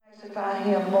Classify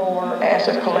him more as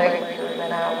a collector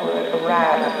than I would a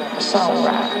writer, a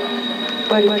songwriter.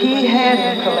 But if he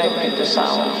hadn't collected the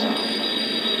songs,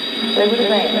 they would have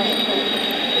vanished,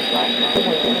 just like the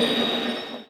wind.